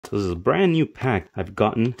So this is a brand new pack I've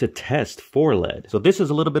gotten to test for lead. So this is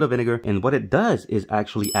a little bit of vinegar, and what it does is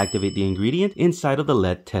actually activate the ingredient inside of the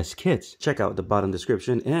lead test kits. Check out the bottom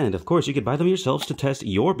description, and of course you could buy them yourselves to test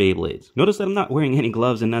your Beyblades. Notice that I'm not wearing any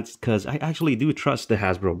gloves, and that's because I actually do trust the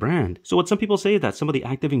Hasbro brand. So what some people say is that some of the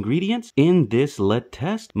active ingredients in this lead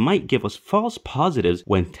test might give us false positives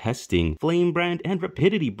when testing Flame brand and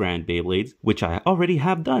Rapidity brand Beyblades, which I already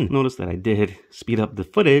have done. Notice that I did speed up the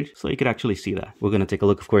footage so you could actually see that. We're going to take a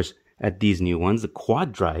look, of course, at these new ones, the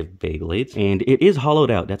quad drive Beyblades, and it is hollowed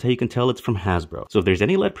out. That's how you can tell it's from Hasbro. So if there's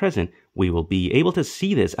any lead present, we will be able to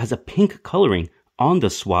see this as a pink coloring on the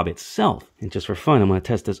swab itself. And just for fun, I'm going to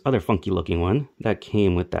test this other funky looking one that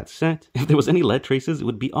came with that set. If there was any lead traces, it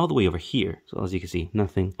would be all the way over here. So as you can see,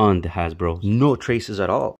 nothing on the Hasbro. No traces at all.